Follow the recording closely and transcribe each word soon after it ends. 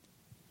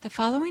The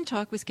following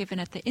talk was given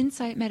at the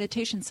Insight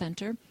Meditation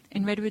Center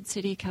in Redwood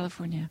City,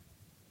 California.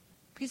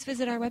 Please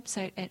visit our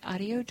website at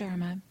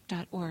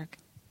audiodharma.org.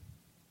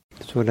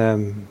 So what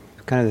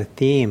kind of the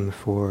theme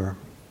for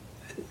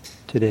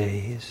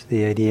today is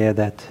the idea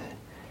that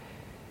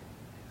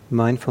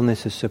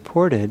mindfulness is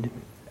supported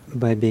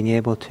by being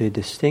able to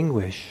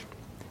distinguish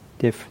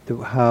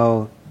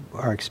how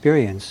our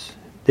experience,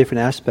 different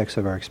aspects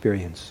of our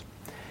experience.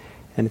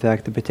 In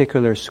fact, the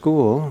particular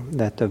school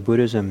of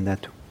Buddhism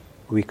that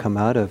we come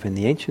out of in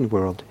the ancient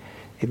world,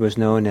 it was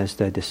known as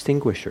the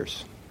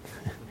distinguishers.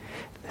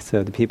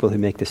 So the people who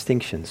make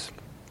distinctions.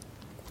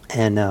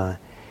 And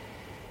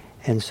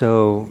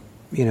so,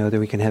 that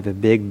we can have a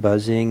big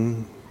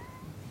buzzing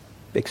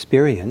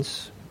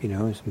experience,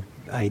 some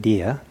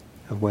idea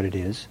of what it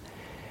is.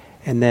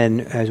 And then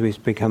as we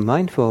become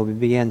mindful, we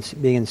begin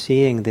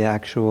seeing the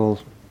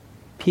actual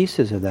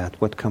pieces of that,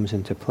 what comes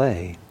into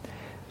play.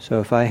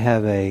 So if I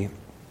have I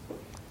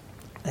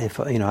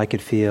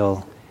could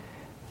feel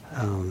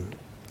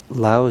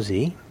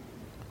lousy,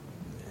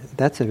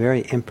 that's a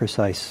very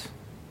imprecise.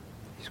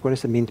 What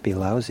does it mean to be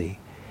lousy?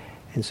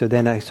 And so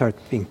then I start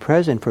being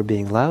present for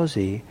being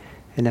lousy,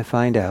 and I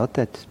find out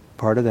that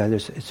part of that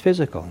is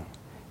physical.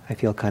 I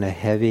feel kind of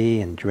heavy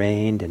and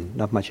drained and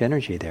not much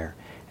energy there.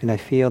 And I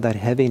feel that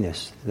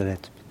heaviness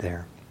that's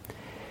there.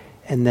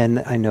 And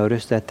then I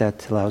notice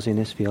that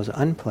lousiness feels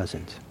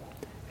unpleasant.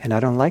 And I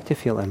don't like to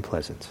feel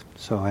unpleasant.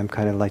 So I'm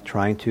kind of like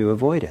trying to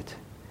avoid it.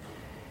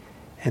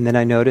 And then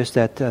I notice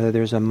that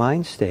there's a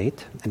mind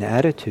state, an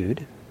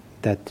attitude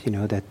that,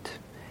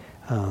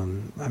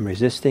 I'm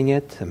resisting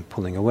it, I'm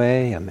pulling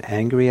away, I'm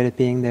angry at it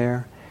being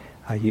there.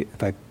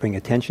 If I bring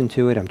attention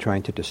to it, I'm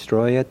trying to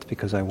destroy it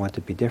because I want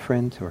to be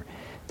different, or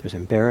there's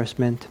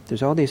embarrassment.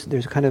 There's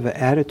kind of an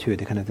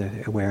attitude, kind of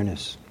the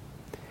awareness.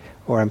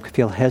 Or I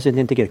feel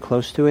hesitant to get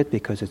close to it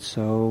because it's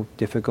so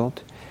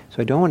difficult.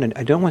 So I don't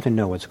want to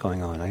know what's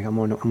going on. I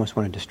almost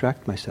want to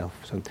distract myself.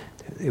 So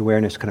the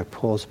awareness kind of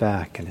pulls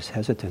back and is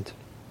hesitant.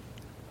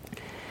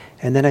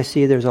 And then I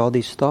see there's all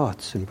these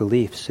thoughts and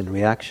beliefs and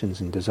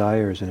reactions and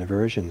desires and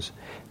aversions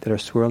that are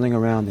swirling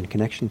around in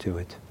connection to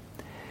it.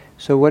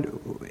 So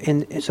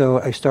so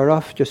I start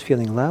off just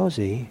feeling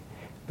lousy,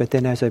 but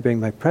then as I bring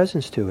my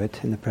presence to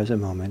it in the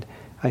present moment,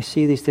 I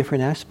see these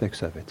different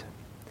aspects of it.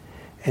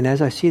 And as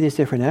I see these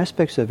different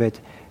aspects of it,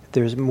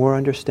 there's more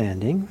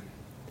understanding,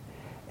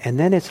 and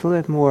then it's a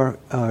little bit more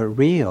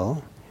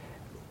real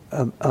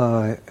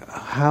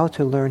how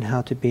to learn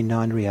how to be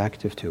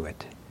non-reactive to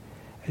it.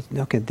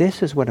 Okay,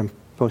 this is what I'm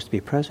supposed to be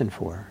present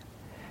for,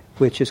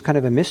 which is kind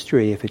of a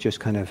mystery if it just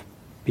kind of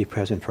be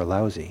present for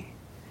lousy.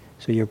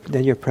 So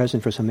you're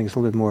present for something that's a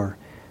little bit more,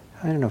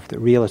 I don't know if the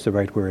real is the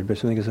right word, but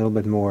something that's a little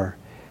bit more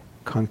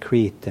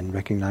concrete and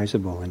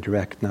recognizable and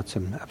direct, not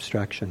some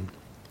abstraction.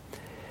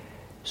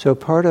 So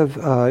part of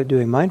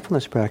doing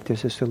mindfulness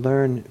practice is to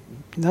learn,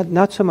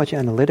 not so much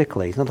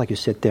analytically. It's not like you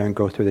sit there and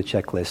go through the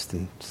checklist,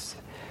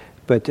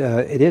 but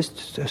it is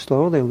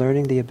slowly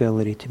learning the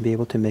ability to be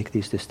able to make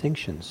these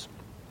distinctions.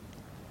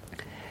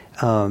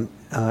 And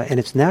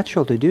it's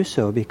natural to do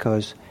so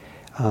because,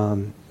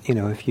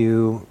 if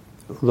you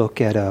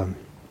look at a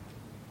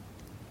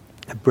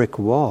brick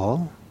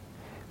wall,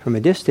 from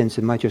a distance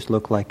it might just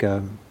look like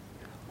a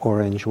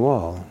orange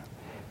wall.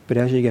 But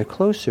as you get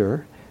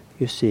closer,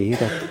 you see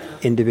that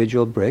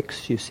individual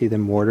bricks, you see the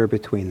mortar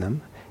between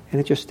them, and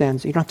it just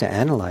stands, you don't have to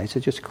analyze,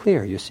 it's just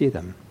clear, you see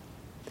them.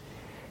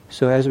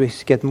 So as we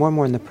get more and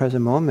more in the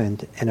present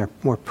moment and are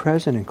more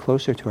present and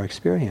closer to our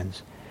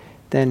experience,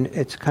 then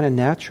it's kind of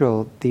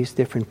natural these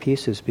different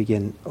pieces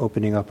begin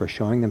opening up or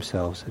showing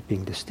themselves as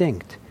being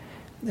distinct,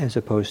 as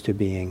opposed to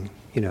being,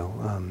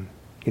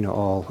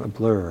 all a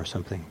blur or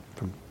something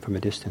from a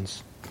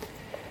distance.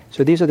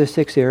 So these are the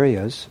 6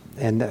 areas,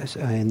 and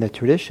in the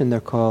tradition they're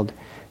called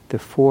the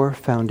 4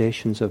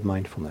 foundations of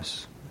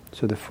mindfulness.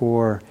 So the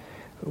 4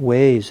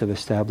 ways of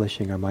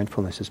establishing our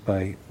mindfulness is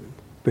by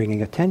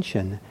bringing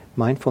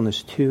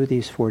mindfulness to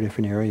these 4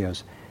 different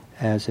areas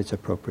as it's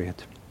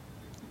appropriate.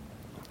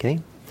 Okay?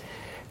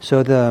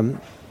 So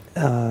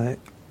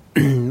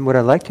what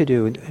I'd like to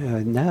do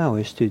now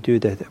is to do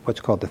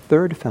what's called the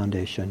 3rd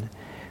foundation,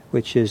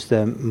 which is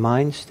the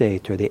mind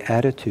state or the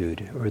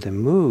attitude or the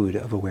mood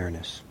of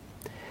awareness.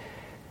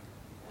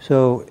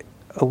 So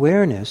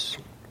awareness,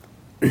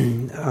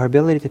 our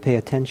ability to pay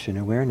attention,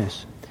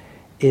 awareness,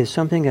 is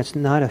something that's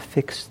not a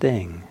fixed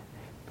thing,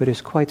 but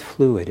is quite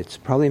fluid. It's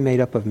probably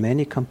made up of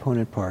many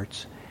component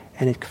parts,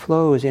 and it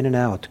flows in and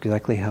out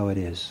exactly how it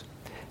is.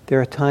 There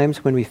are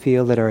times when we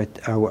feel that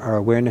our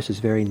awareness is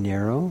very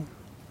narrow,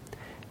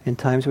 and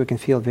times we can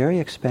feel very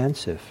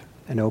expansive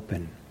and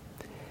open.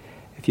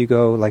 If you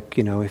go,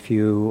 if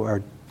you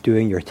are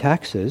doing your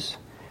taxes,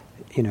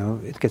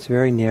 it gets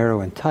very narrow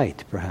and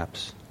tight,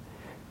 perhaps.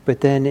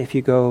 But then if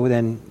you go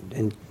and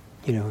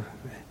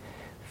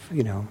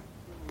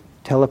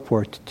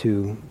teleport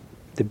to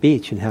the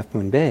beach in Half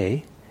Moon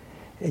Bay,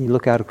 and you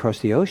look out across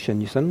the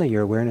ocean, suddenly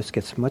your awareness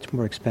gets much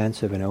more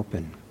expansive and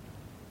open.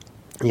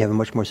 You have a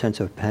much more sense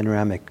of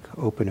panoramic,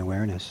 open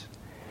awareness.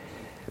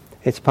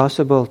 It's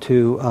possible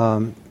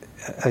to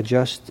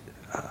adjust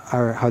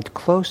how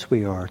close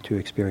we are to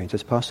experience.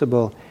 It's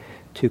possible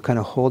to kind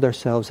of hold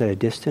ourselves at a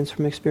distance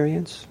from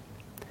experience,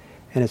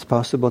 and it's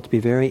possible to be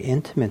very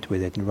intimate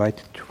with it and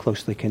right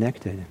closely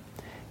connected.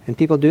 And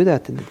people do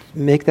that,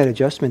 make that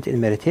adjustment in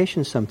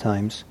meditation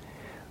sometimes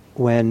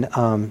when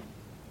there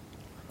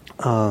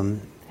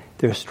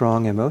are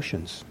strong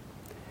emotions.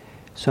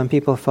 Some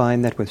people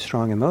find that with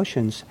strong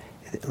emotions,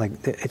 like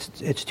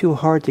it's too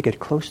hard to get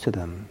close to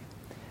them,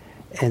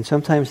 and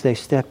sometimes they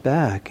step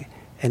back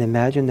and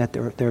imagine that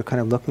they're kind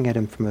of looking at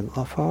him from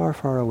far,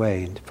 far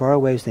away, and far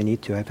away as they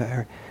need to.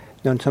 I've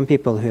known some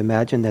people who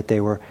imagine that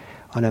they were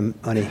on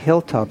a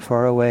hilltop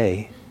far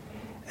away,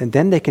 and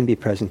then they can be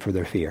present for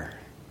their fear.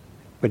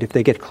 But if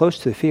they get close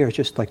to the fear, it's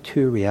just like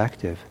too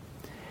reactive.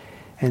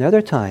 And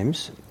other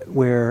times,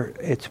 where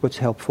what's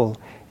helpful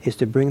is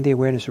to bring the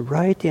awareness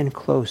right in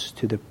close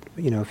to the,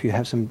 if you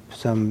have some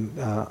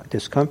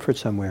discomfort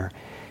somewhere,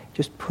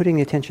 just putting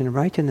the attention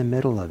right in the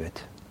middle of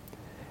it,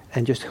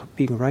 and just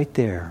being right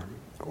there.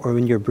 Or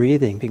when you're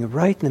breathing, being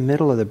right in the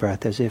middle of the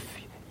breath as if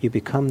you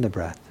become the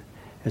breath,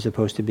 as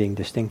opposed to being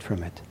distinct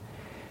from it.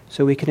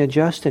 So we can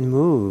adjust and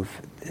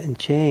move and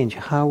change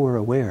how we're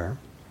aware.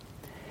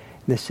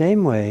 In the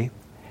same way,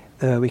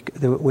 the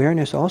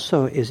awareness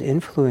also is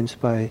influenced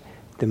by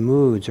the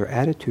moods or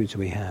attitudes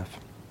we have.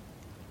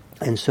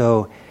 And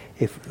so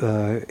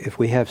if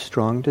we have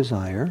strong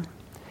desire,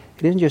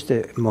 it isn't just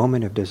a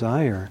moment of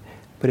desire,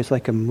 but it's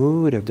like a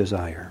mood of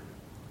desire.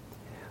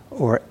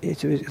 Or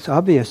it's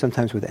obvious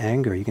sometimes with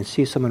anger. You can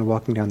see someone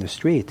walking down the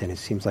street and it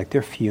seems like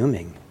they're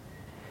fuming.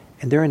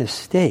 And they're in a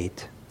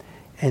state.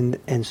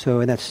 And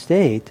so in that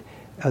state,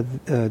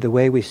 the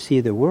way we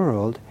see the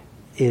world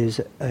is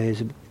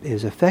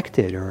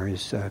affected or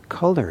is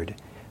colored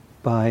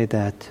by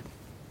that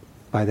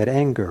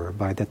anger, or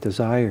by that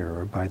desire,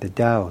 or by the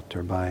doubt,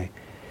 or by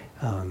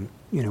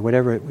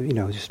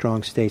whatever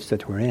strong states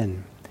that we're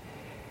in.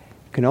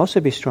 It can also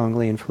be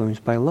strongly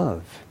influenced by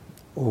love,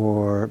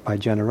 or by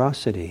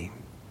generosity,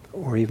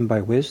 or even by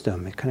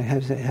wisdom. It kind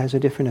of has a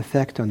different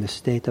effect on the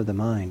state of the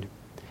mind.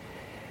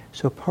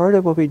 So part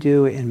of what we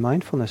do in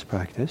mindfulness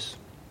practice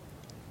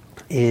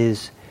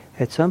is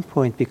at some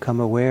point become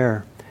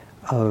aware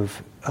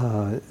of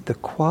the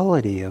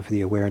quality of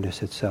the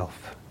awareness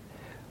itself.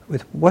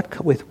 With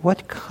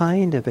what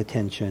kind of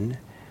attention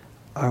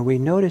are we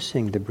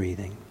noticing the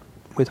breathing?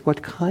 With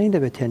what kind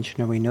of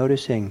attention are we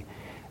noticing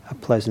a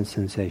pleasant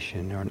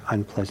sensation or an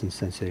unpleasant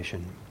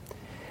sensation?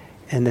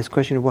 And this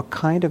question of what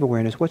kind of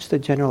awareness, what's the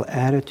general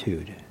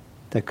attitude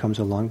that comes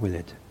along with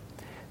it?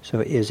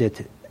 So is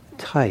it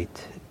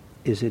tight?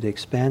 Is it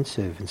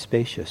expansive and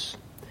spacious?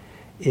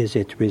 Is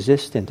it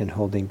resistant and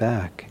holding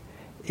back?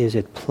 Is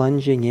it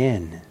plunging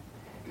in?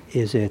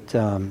 Is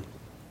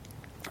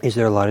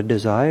there a lot of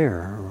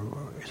desire,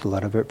 or is there a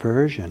lot of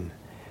aversion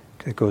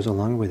that goes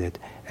along with it?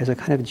 As a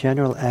kind of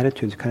general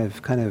attitude,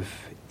 kind of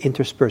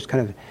interspersed,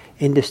 kind of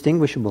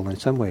indistinguishable in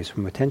some ways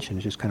from attention.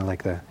 It's just kind of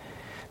like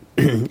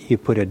you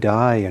put a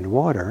dye in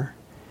water,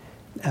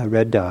 a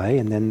red dye,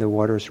 and then the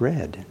water's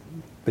red.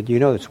 But you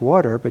know it's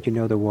water, but you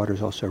know the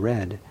water's also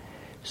red.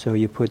 So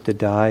you put the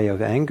dye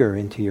of anger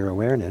into your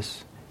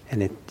awareness,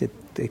 and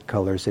it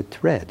colors it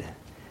red.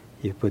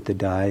 You put the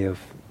dye of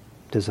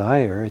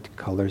desire, it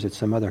colors it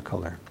some other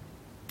color.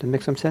 Does that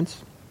make some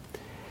sense?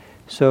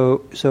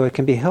 So it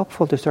can be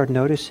helpful to start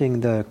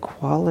noticing the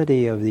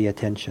quality of the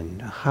attention,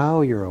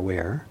 how you're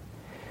aware,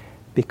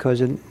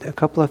 because a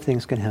couple of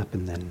things can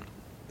happen then.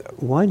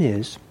 One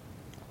is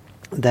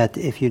that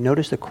if you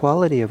notice the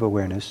quality of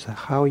awareness,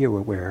 how you're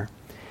aware,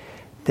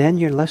 then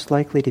you're less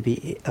likely to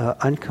be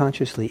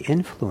unconsciously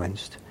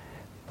influenced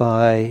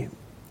by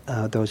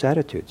those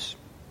attitudes.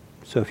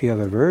 So if you have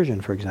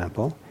aversion, for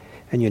example,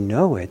 and you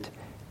know it,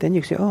 then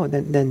you say,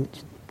 then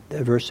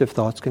aversive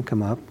thoughts can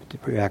come up,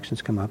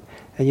 reactions come up,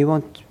 and you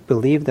won't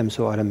believe them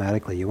so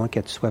automatically. You won't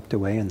get swept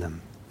away in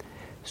them.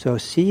 So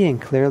seeing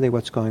clearly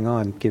what's going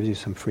on gives you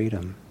some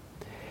freedom.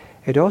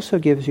 It also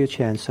gives you a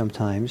chance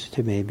sometimes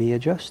to maybe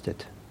adjust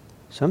it.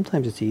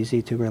 Sometimes it's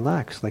easy to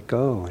relax, let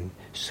go, and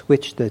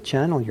switch the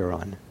channel you're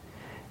on.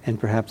 And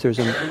perhaps there's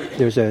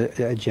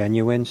a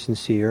genuine,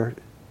 sincere,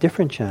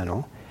 different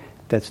channel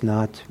that's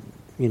not,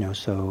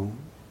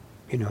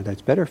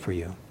 that's better for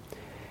you.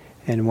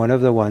 And one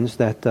of the ones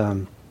that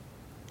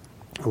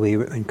we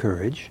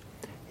encourage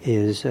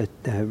is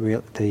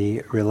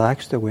the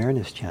relaxed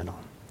awareness channel.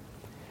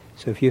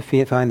 So if you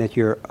find that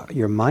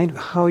your mind,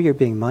 how you're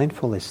being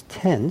mindful is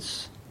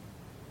tense,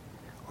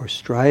 or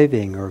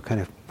striving, or kind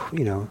of,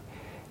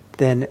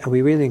 then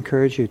we really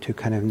encourage you to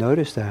kind of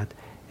notice that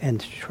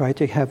and try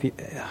to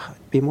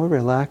be more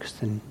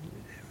relaxed and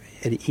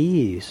at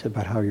ease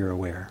about how you're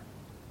aware.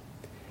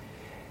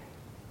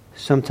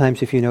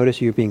 Sometimes if you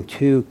notice you're being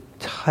too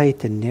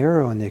tight and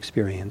narrow in the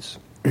experience,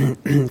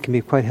 it can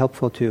be quite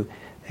helpful to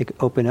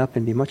open up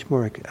and be much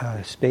more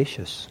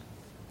spacious.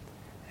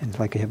 And it's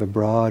like you have a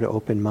broad,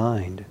 open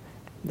mind,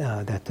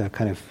 that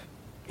kind of,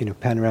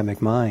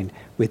 panoramic mind,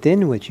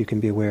 within which you can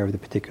be aware of the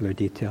particular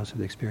details of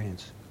the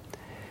experience.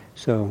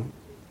 So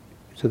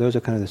those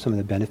are kind of some of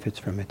the benefits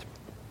from it.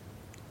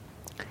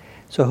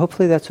 So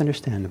hopefully that's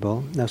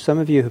understandable. Now some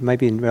of you who might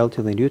be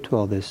relatively new to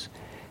all this,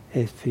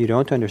 if you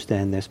don't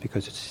understand this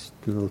because it's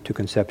a little too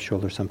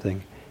conceptual or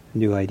something,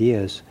 new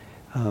ideas,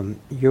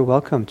 you're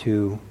welcome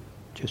to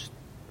just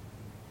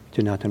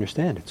do not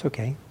understand. It's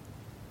okay.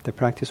 The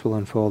practice will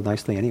unfold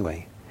nicely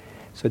anyway.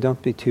 So don't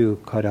be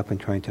too caught up in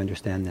trying to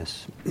understand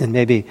this. And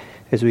maybe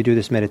as we do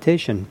this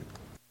meditation,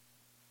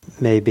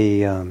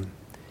 maybe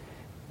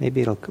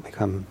it'll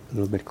become a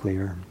little bit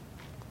clearer.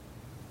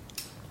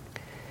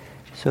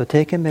 So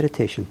take a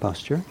meditation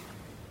posture,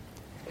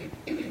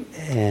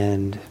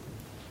 and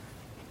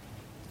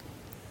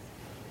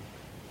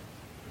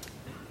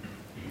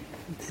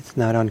it's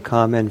not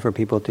uncommon for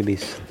people to be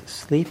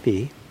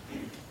sleepy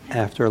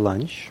after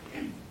lunch,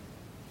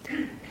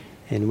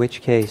 in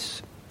which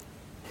case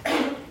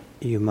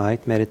you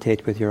might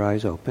meditate with your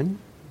eyes open,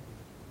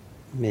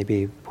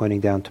 maybe pointing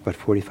down to about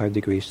 45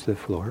 degrees to the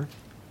floor,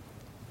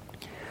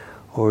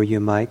 or you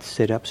might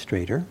sit up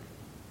straighter.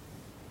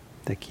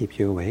 That keeps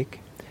you awake.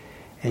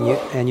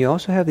 And you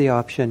also have the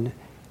option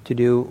to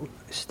do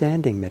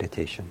standing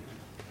meditation.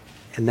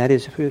 And that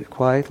is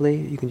quietly,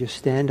 you can just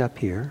stand up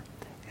here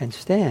and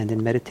stand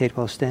and meditate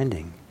while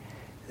standing.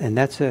 And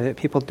that's,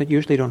 people that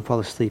usually don't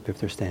fall asleep if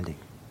they're standing.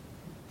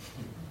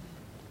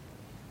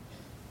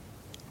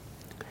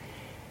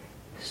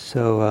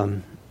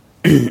 So,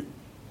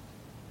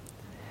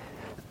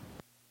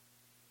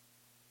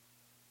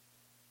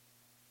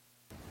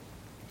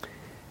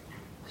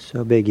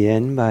 so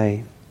begin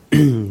by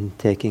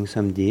taking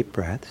some deep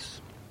breaths,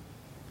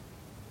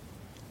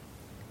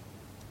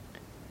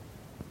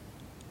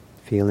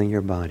 feeling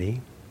your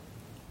body.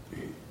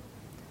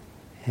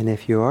 And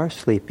if you are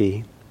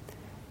sleepy,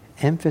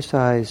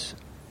 emphasize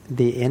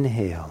the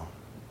inhale,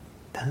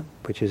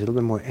 which is a little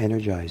bit more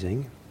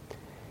energizing,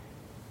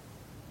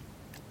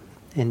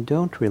 and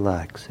don't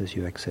relax as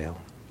you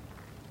exhale.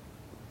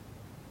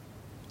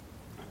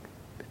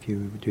 If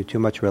you do too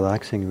much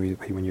relaxing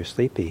when you're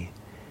sleepy,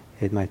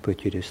 it might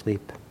put you to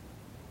sleep.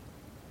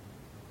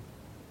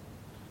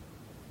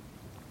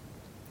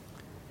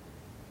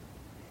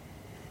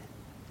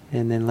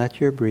 And then let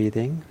your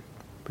breathing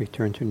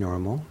return to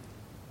normal.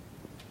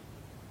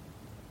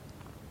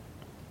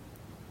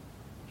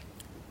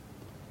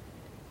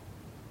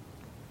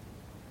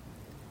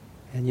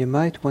 And you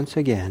might once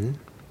again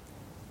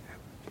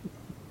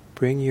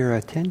bring your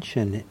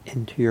attention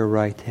into your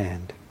right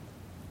hand.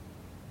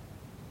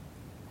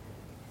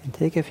 And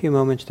take a few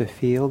moments to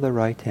feel the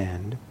right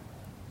hand.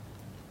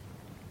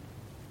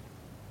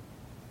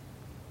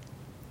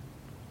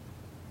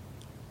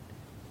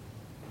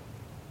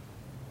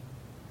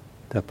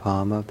 The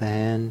palm of the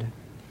hand,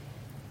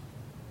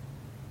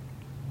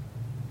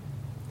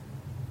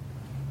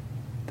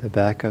 the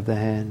back of the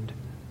hand,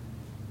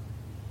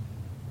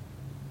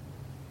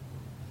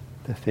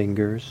 the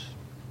fingers,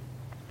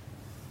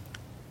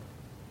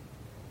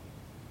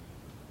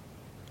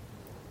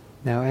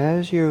 now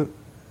as you're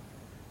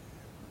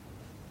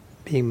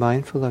being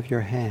mindful of your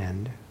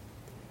hand,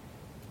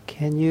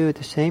 can you at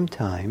the same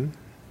time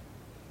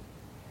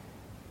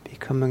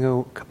become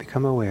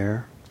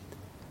aware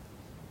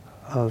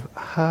of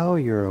how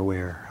you're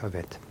aware of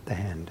it, the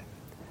hand?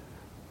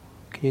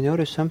 Can you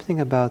notice something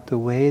about the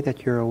way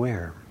that you're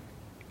aware?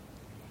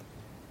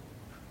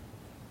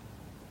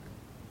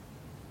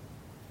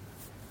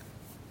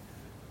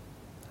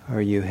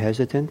 Are you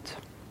hesitant?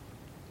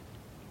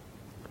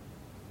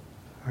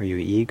 Are you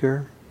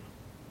eager?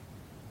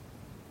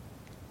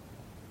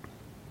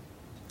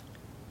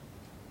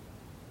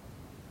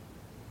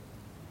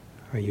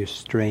 Are you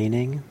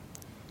straining?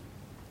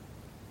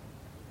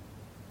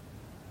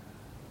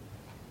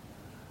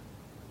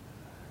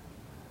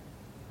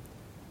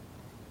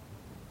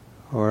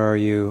 Or are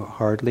you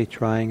hardly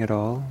trying at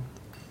all?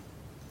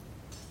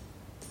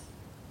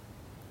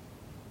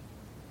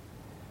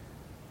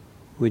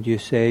 Would you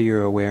say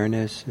your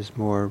awareness is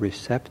more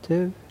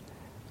receptive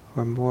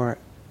or more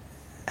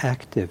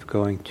active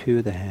going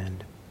to the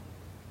hand?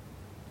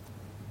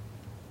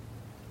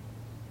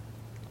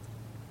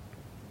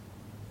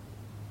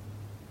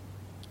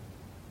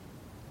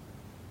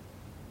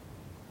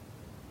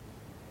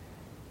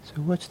 So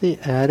what's the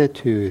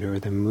attitude or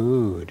the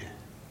mood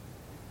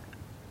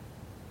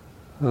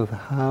of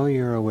how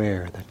you're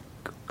aware,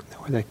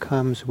 that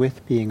comes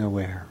with being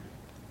aware?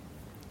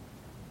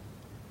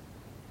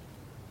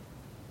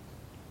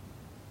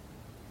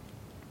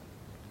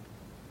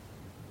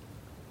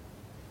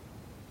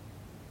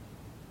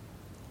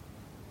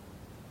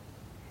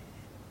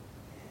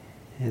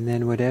 And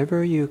then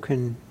whatever you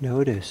can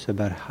notice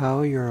about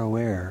how you're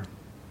aware,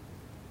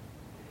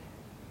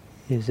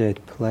 is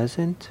it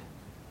pleasant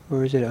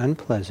or is it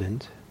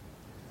unpleasant,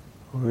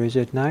 or is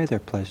it neither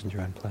pleasant or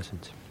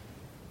unpleasant?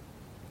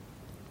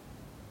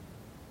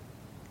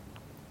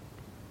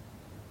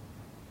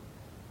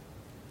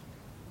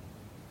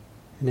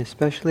 And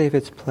especially if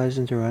it's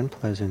pleasant or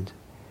unpleasant,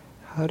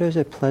 how does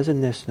a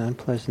pleasantness and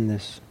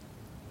unpleasantness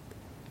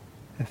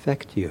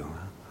affect you?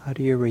 How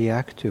do you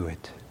react to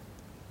it?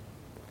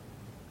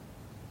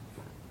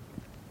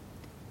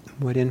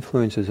 What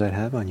influence does that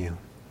have on you?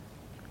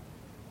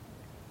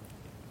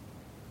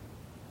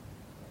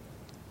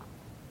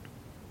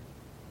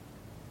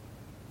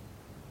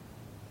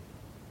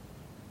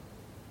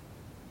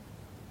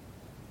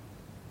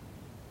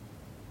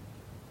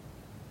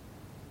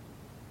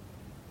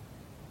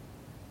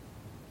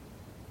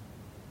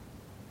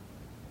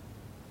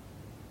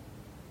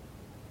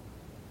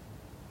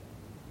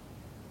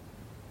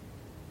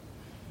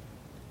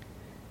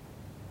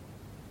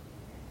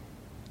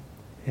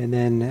 And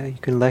then you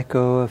can let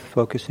go of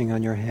focusing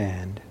on your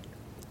hand.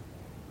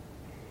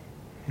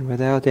 And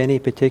without any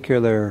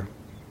particular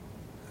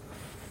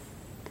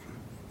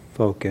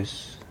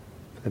focus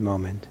for the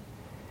moment,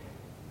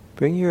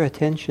 bring your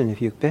attention,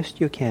 if you best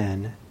you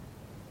can,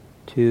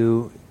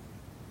 to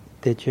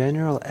the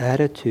general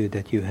attitude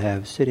that you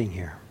have sitting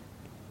here.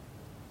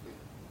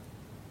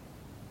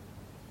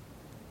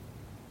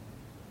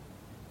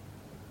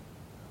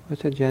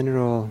 What's the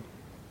general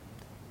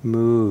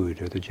mood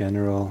or the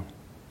general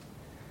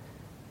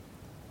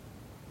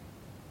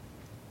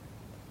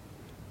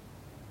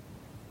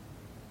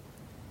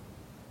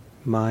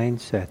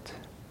mindset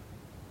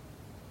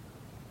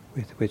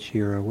with which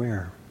you're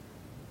aware?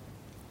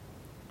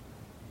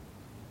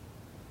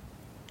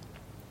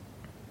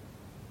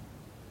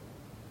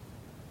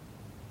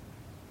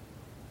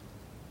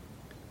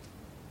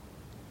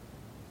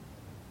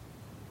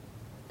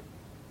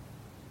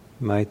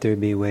 Might there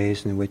be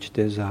ways in which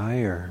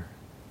desire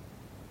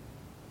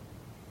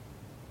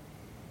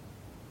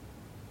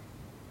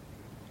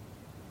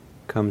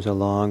comes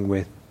along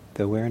with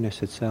the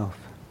awareness itself?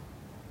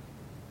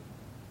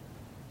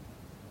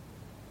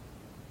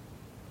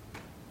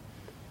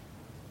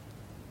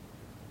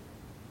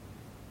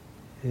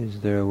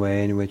 Is there a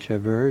way in which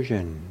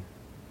aversion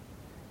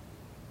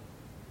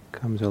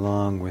comes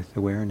along with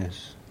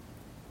awareness?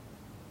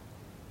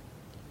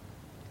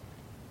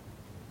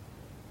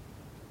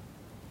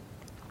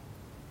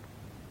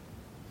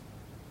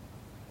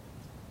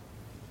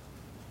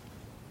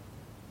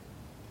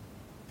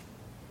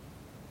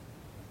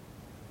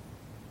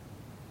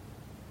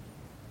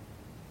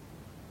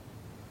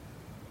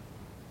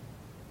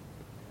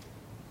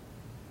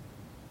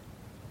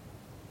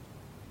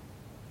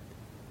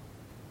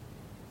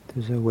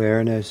 Does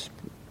awareness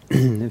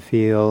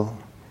feel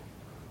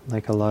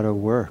like a lot of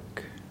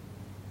work?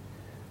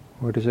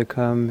 Or does it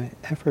come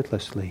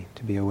effortlessly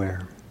to be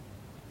aware?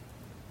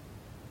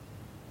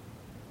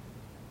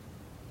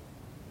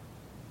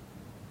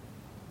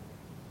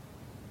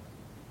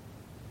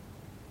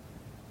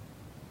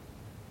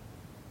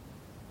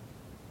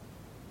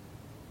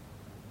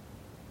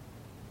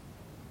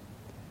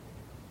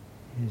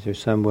 Is there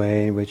some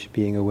way in which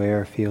being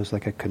aware feels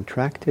like a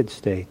contracted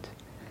state?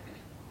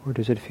 Or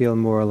does it feel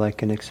more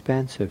like an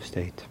expansive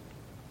state?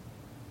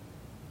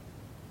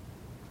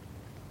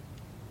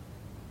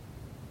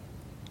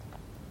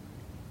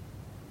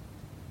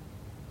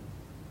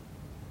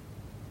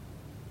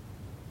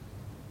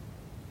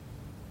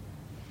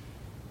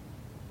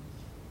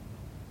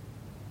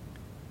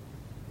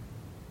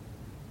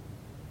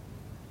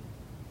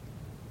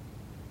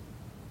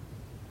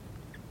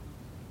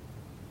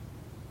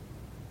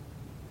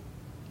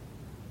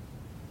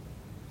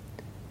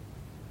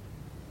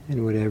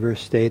 And whatever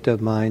state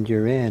of mind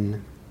you're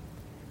in,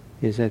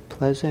 is it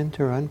pleasant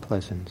or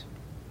unpleasant?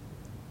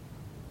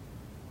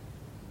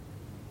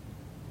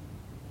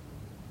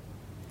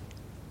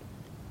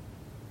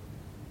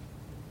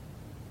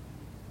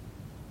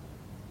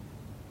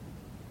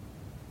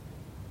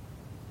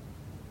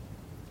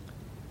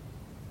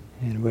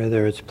 And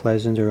whether it's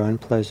pleasant or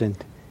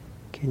unpleasant,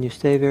 can you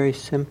stay very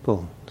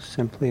simple,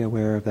 simply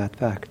aware of that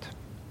fact?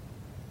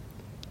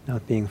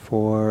 Not being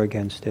for or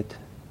against it.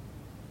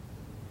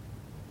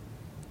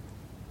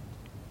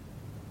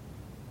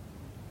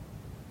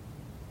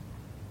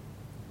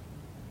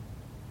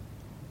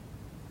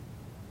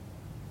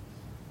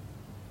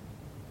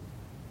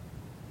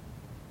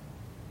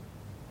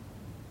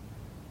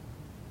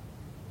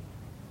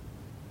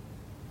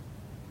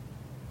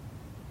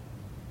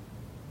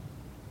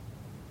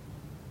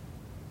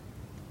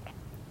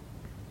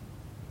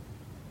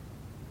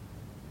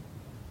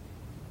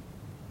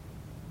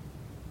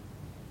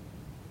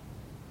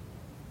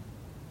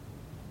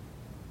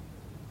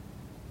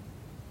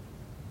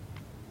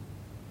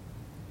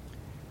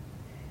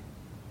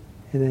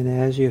 And then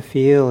as you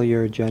feel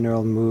your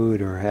general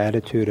mood or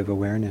attitude of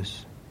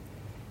awareness,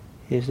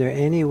 is there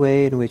any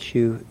way in which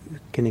you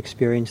can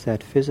experience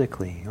that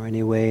physically, or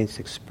any way it's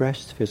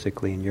expressed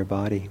physically in your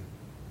body?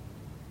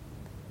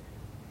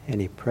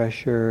 Any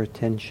pressure,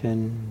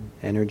 tension,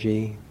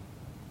 energy?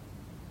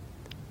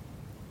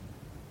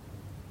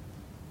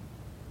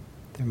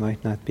 There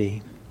might not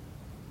be.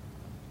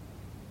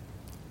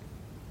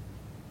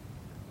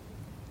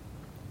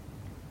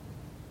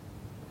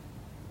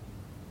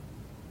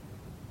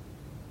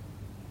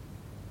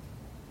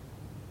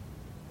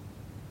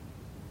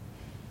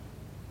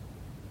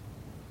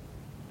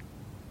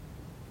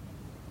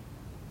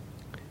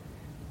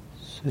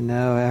 So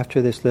now,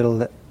 after this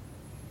little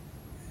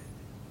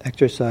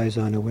exercise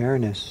on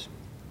awareness,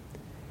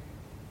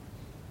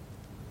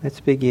 let's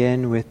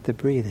begin with the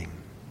breathing.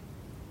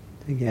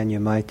 Again,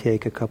 you might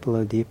take a couple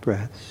of deep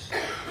breaths.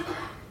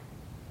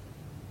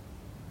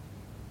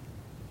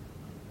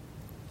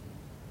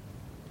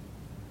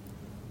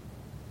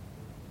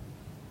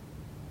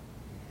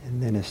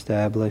 And then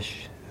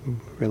establish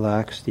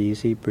relaxed,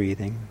 easy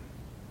breathing.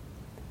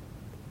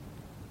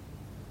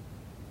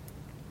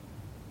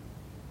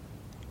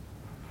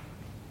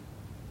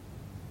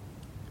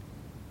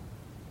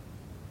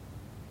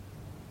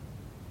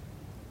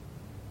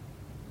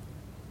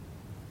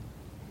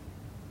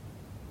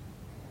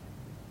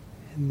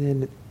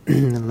 And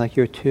then, like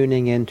you're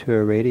tuning into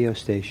a radio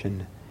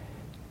station,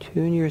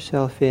 tune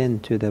yourself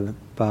into the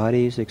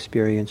body's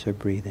experience of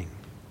breathing.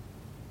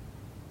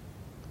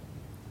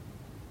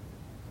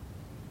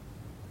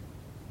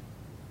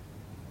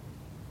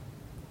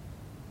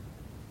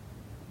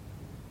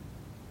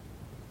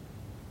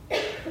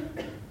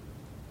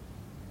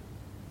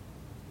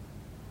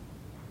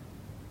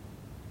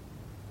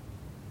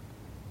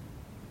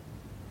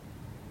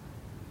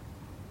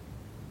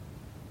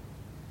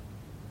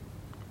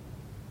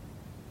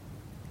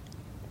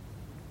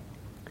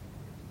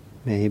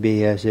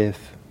 Maybe as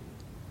if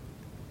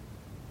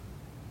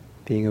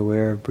being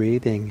aware of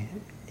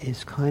breathing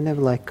is kind of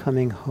like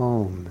coming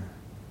home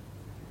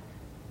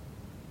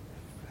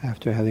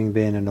after having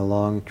been on a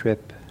long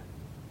trip.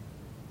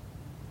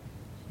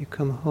 You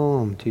come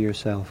home to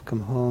yourself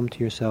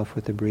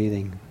with the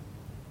breathing,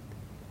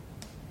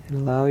 and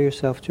allow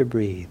yourself to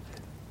breathe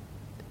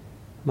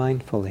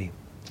mindfully.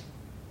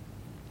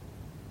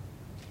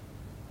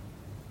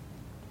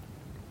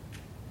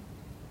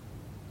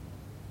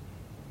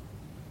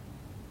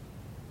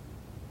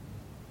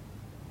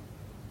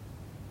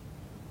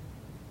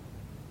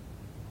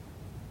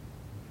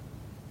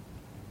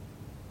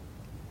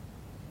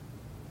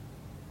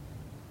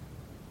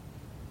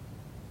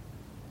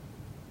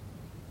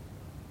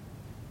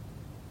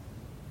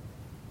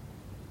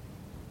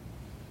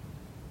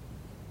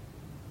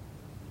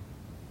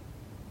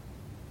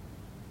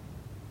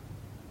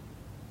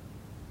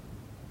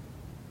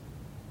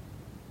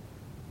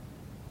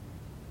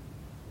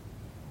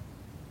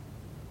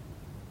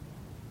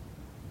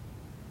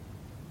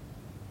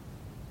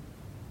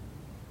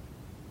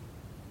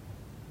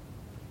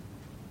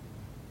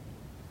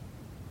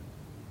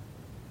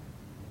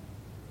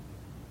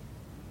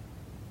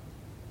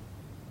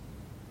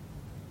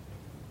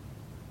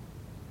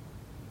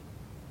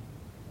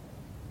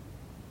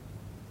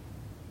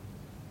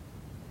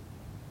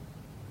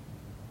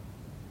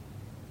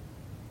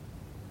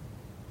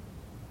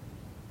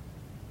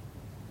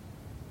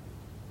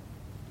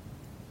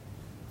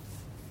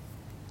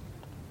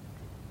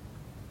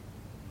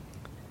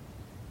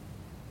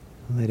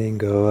 Letting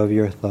go of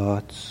your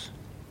thoughts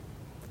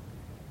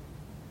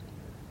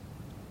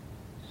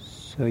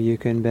so you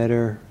can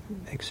better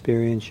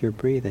experience your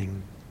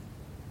breathing.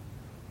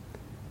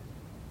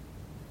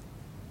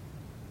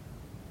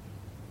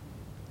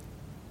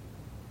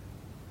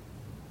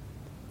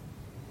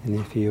 And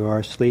if you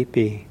are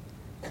sleepy,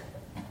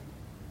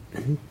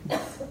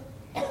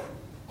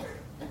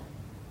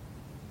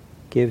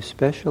 give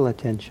special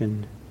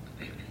attention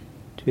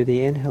to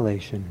the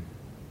inhalation,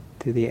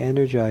 to the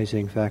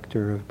energizing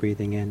factor of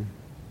breathing in.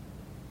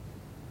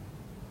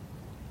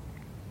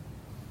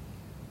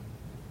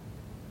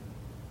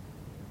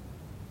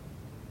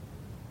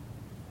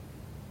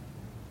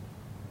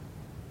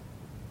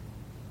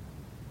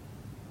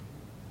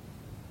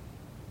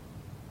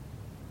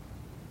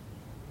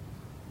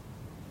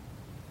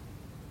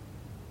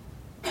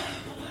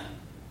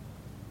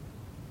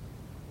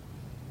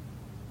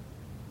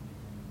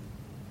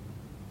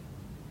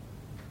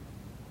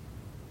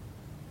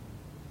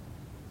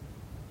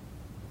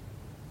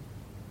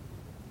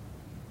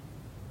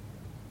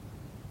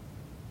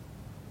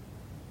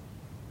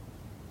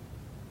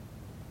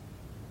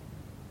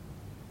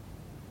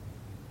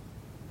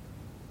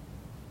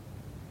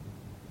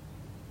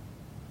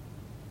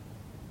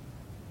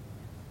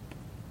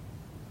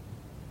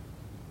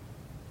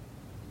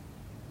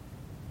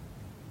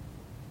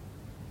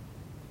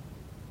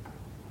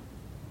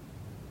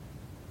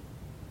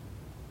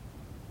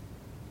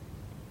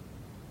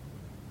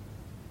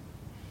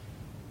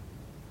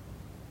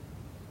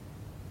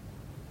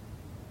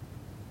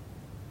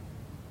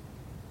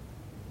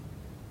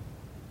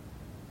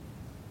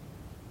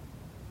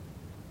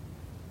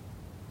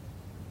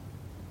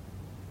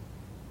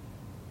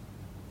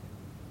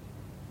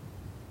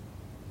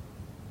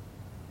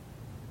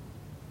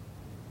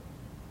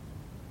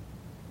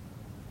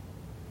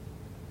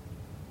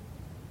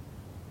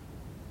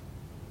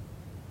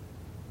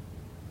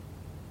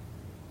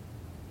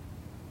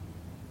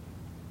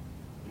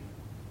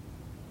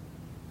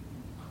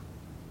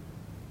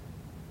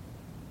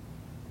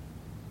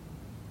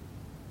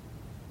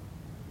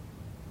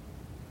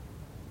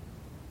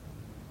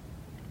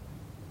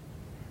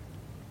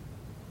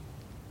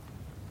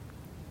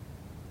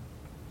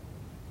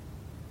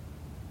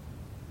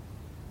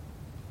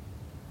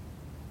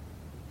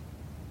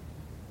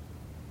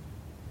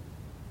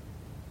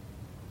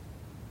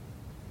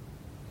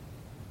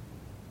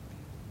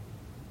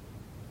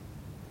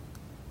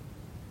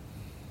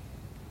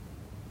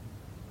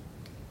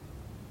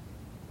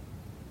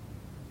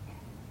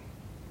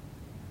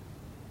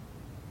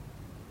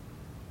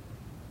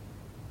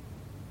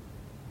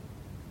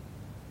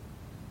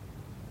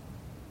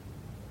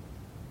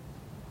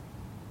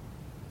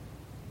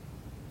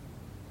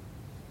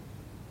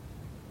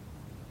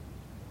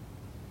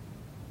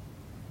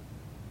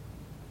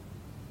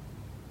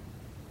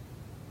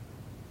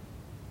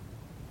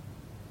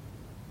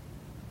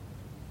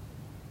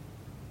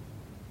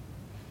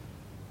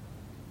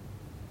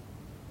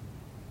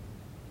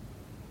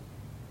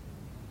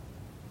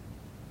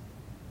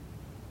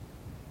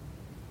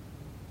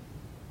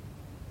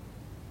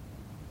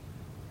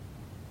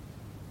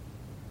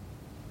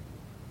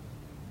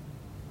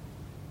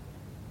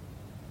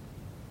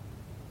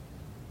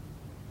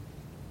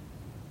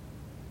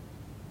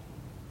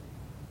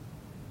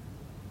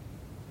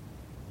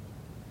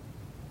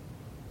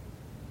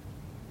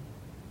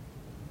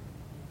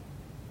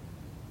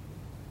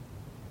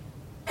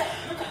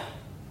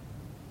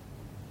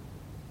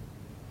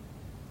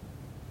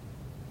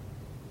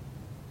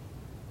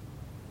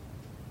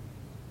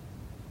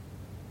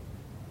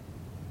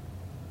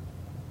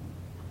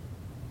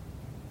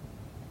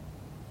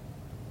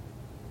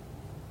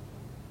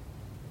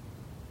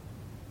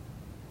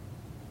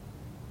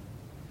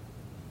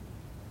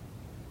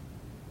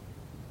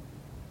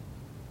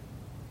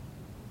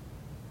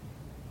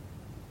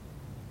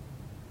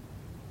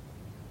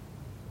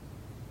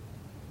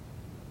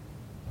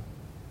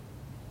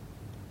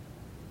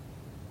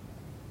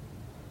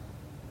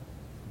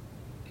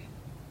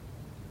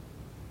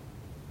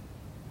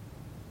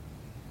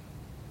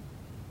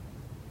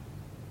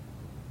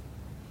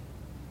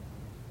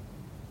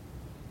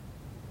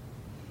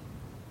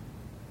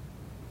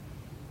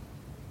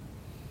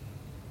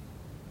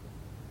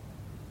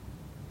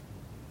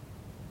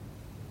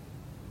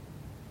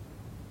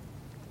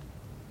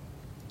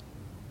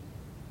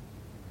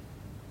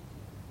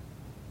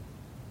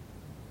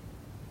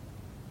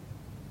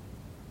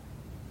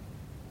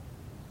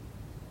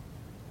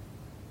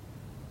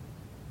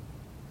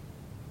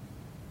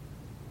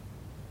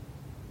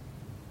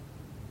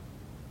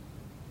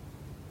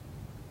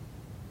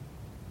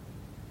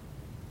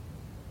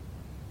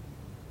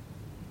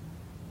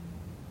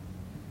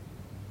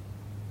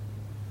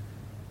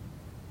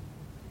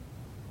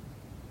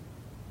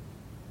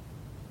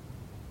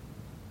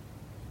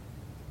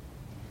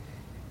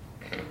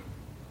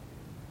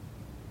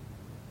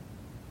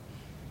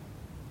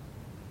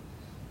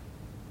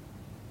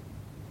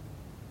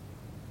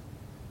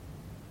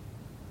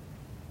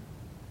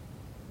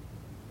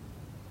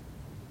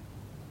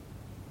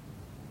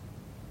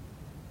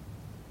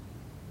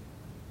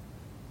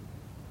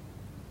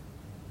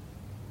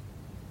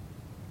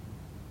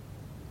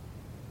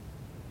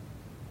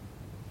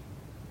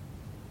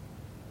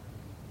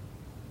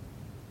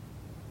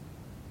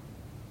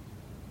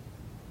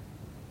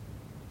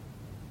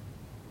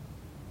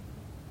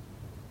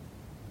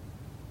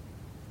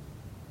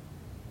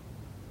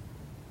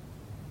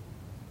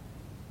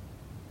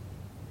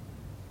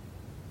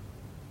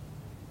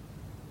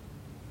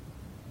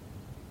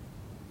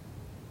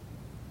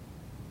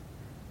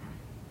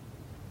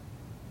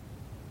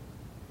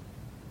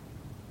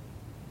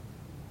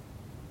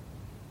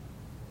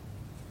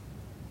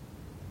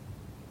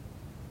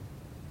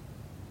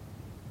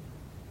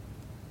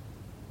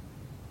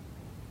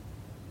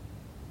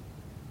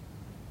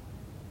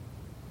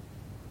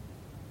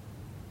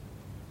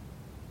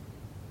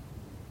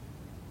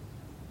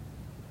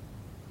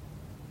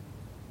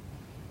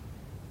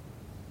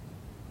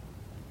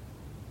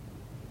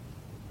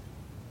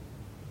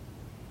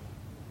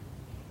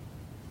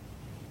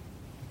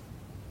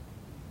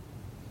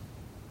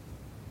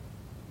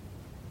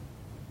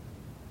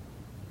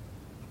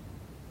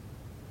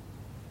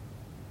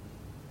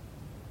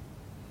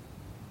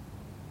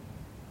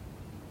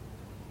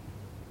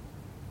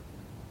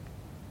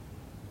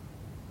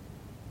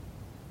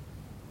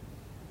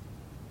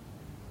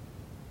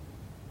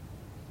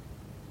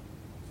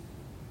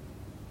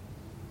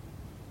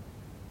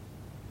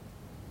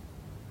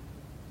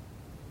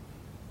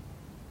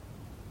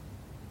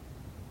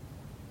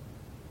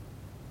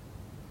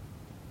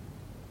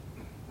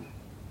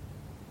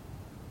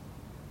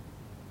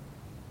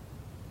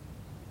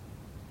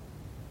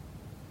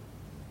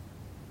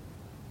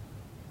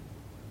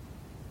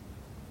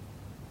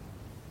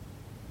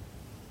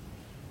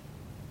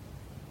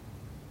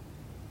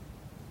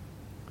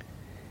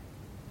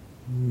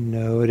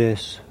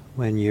 Notice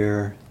when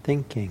you're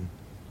thinking.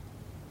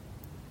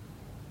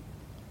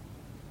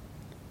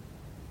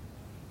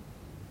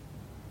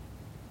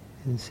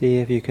 And see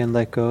if you can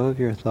let go of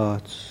your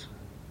thoughts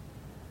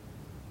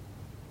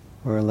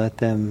or let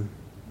them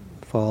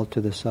fall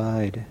to the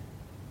side.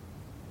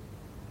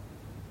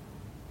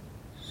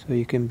 So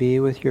you can be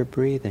with your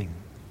breathing.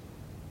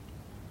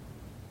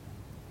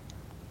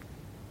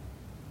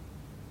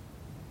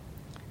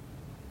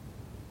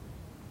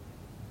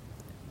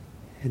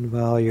 And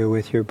while you're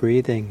with your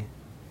breathing,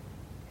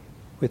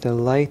 with a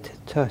light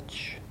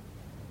touch,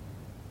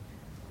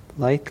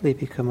 lightly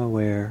become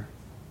aware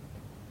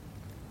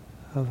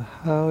of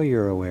how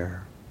you're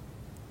aware.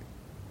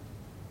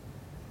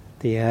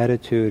 The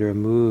attitude or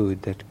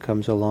mood that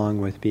comes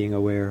along with being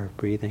aware of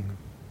breathing.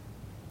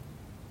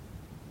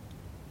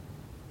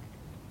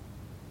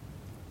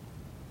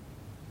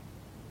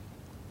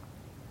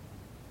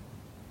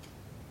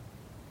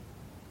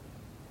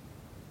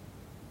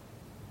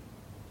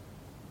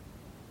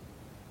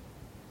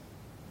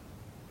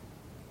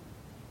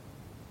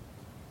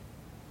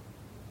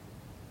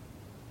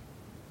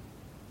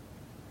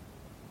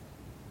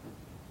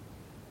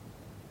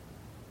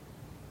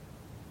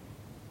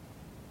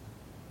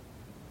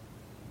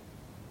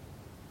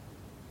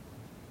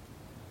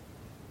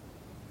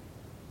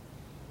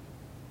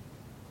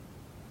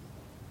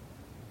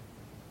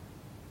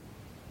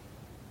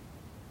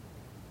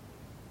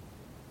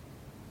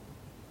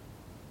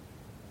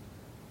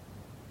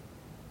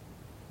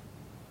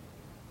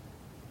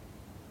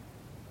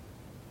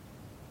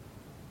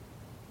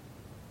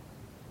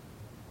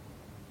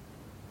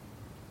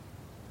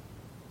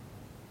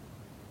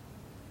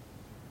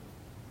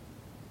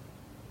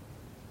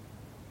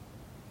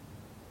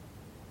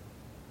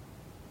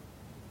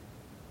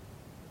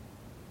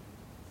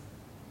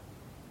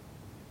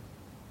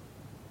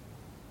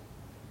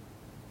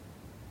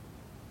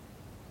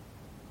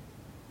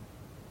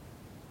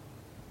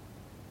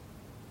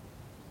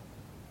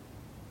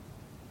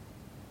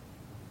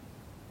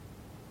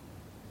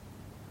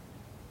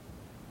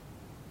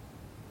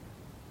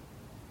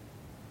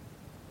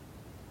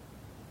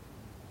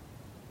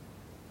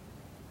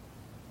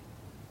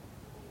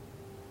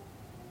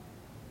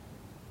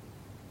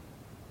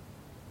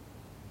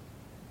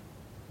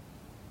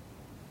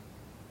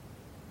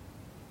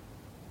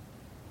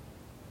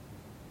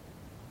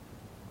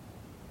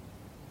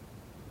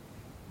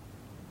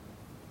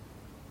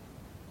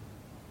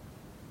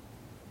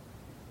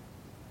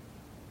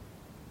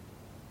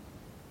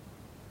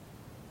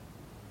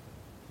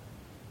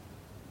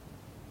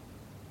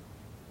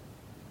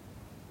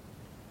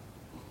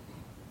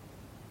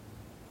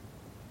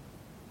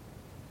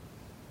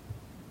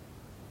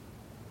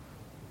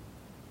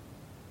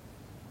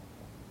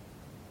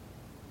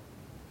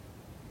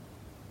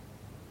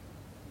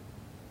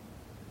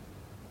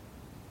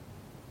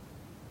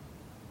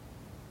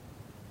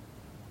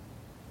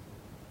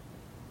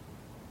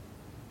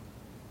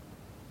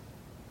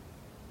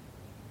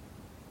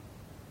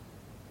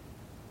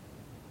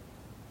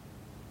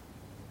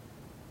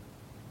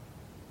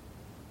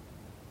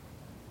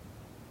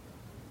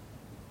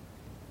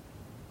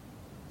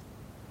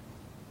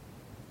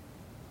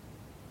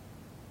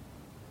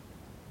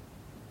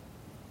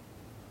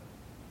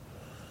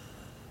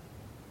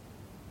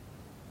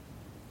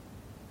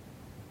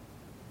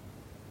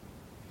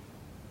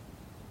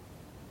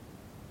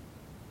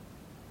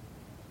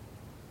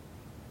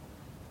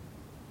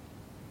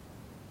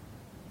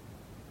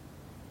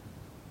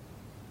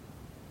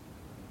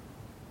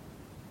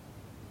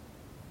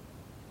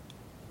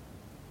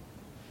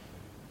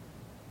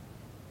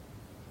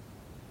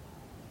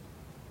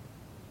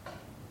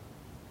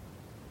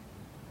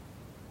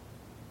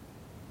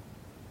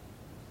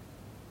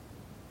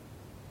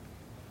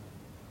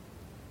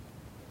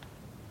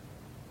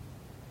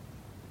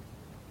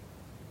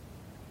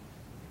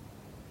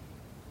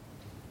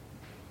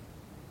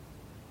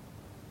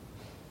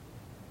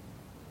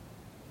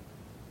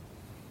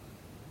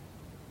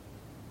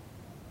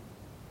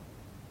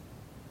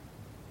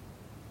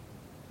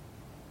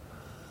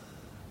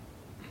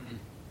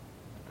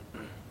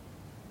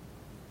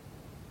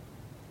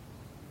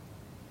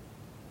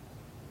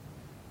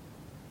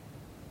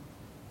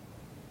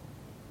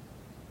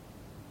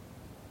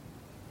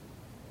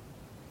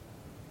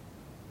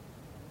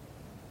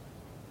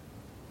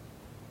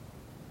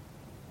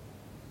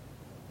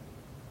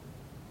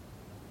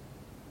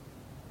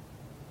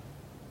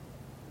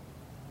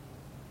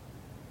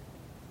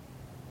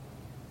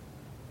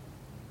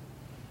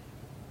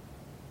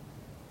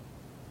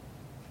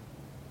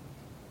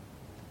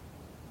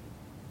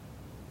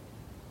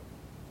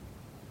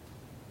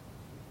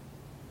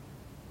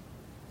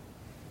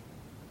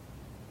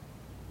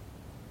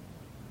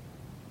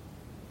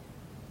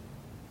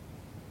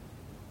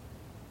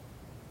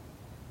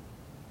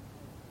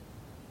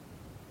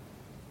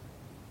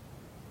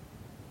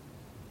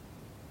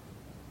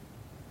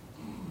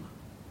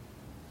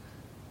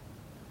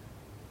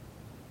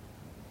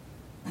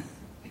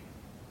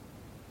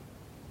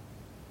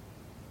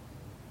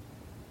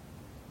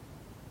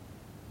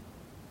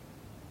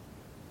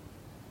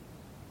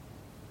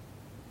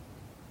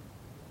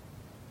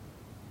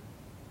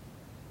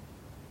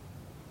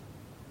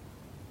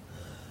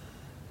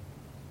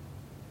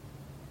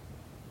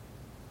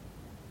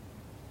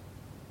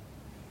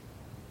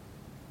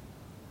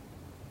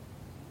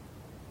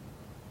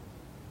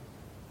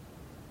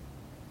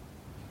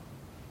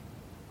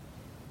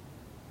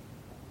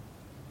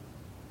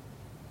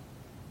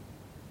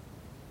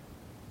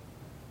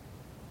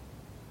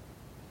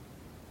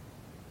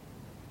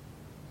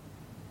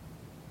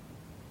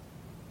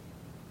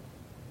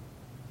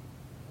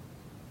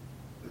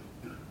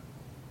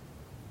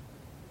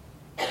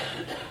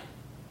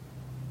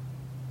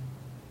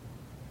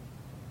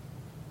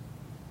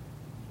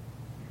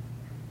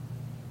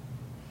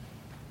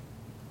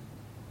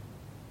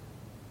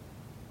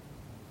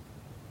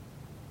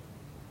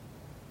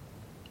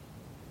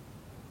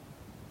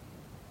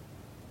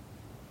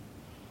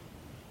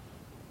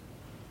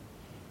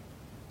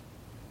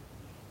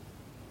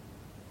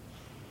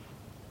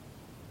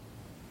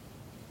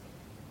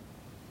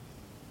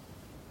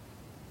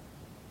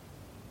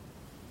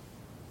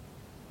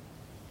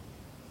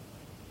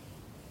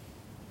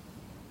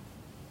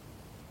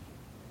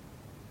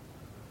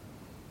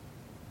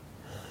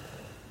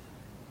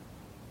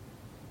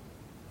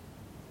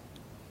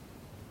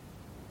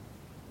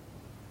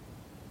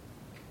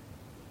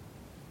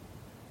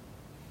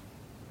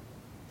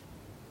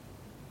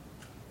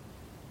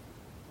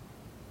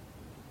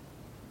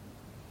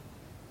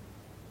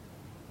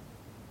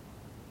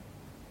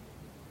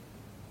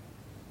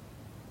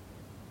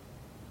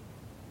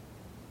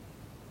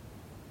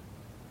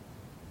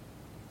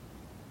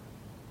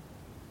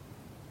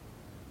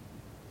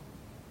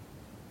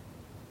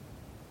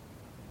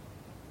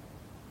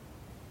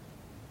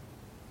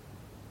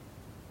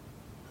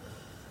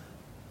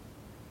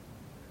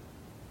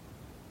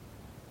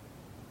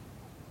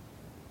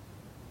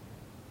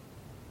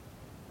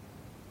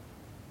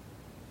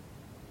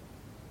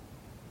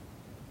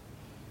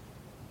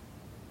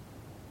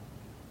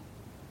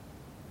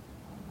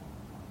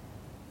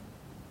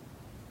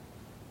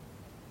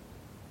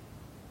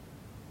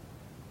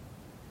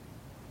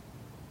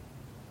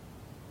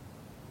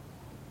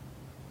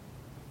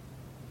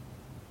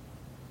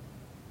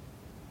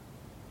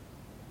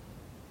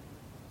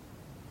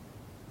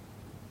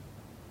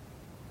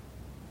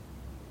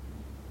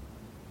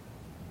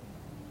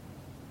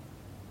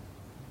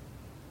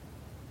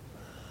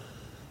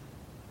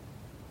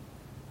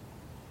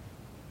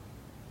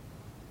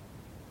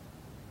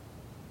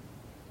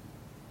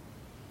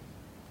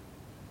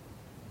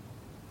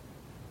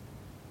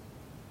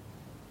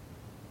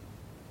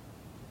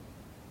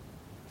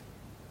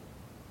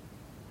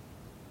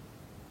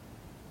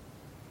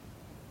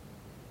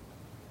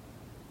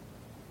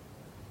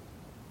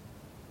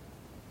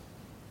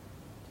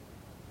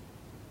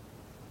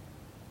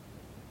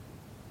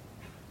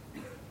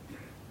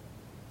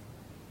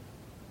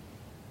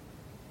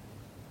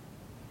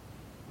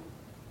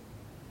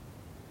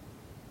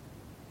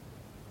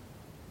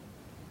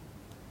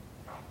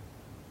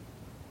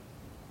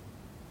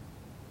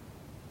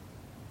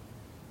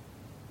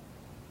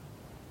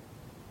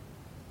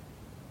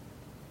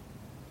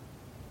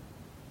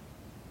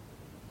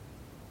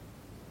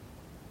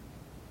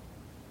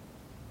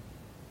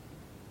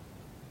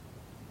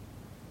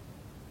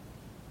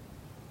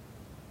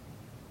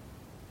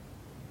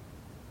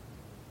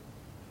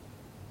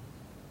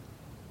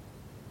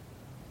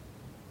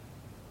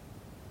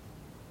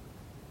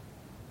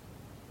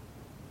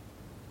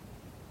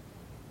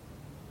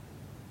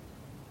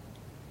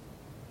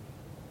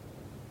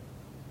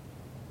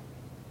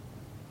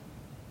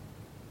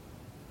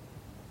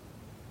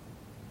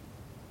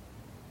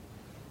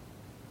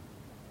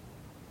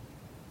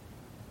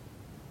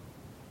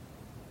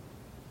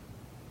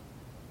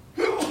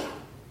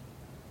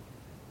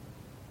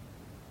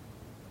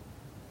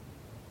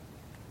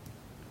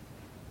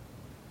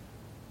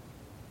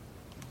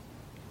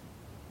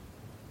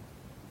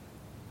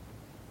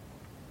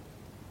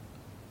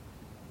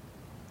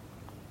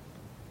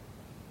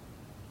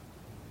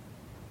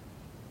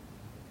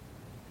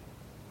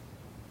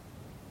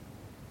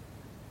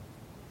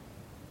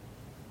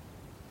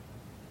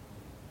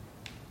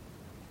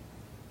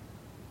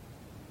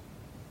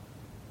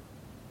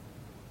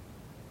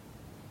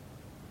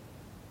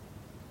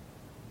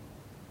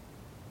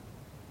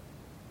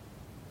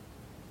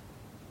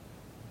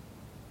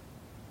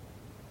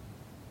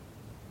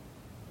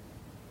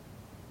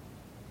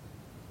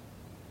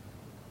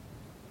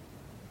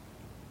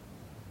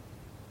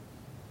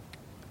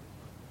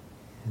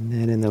 And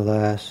then in the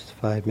last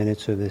 5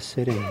 minutes of this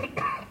sitting,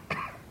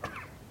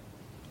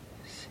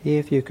 see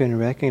if you can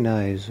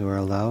recognize or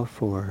allow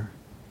for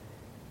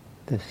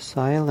the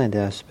silent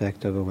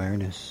aspect of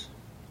awareness.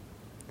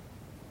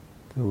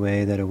 The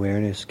way that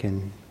awareness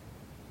can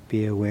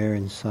be aware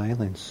in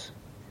silence,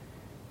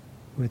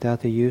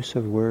 without the use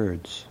of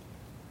words.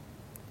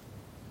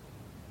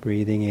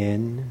 Breathing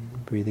in,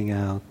 breathing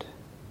out,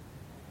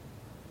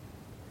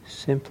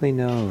 simply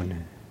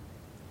known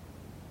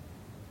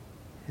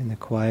in the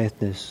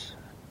quietness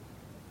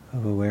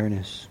of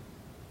awareness.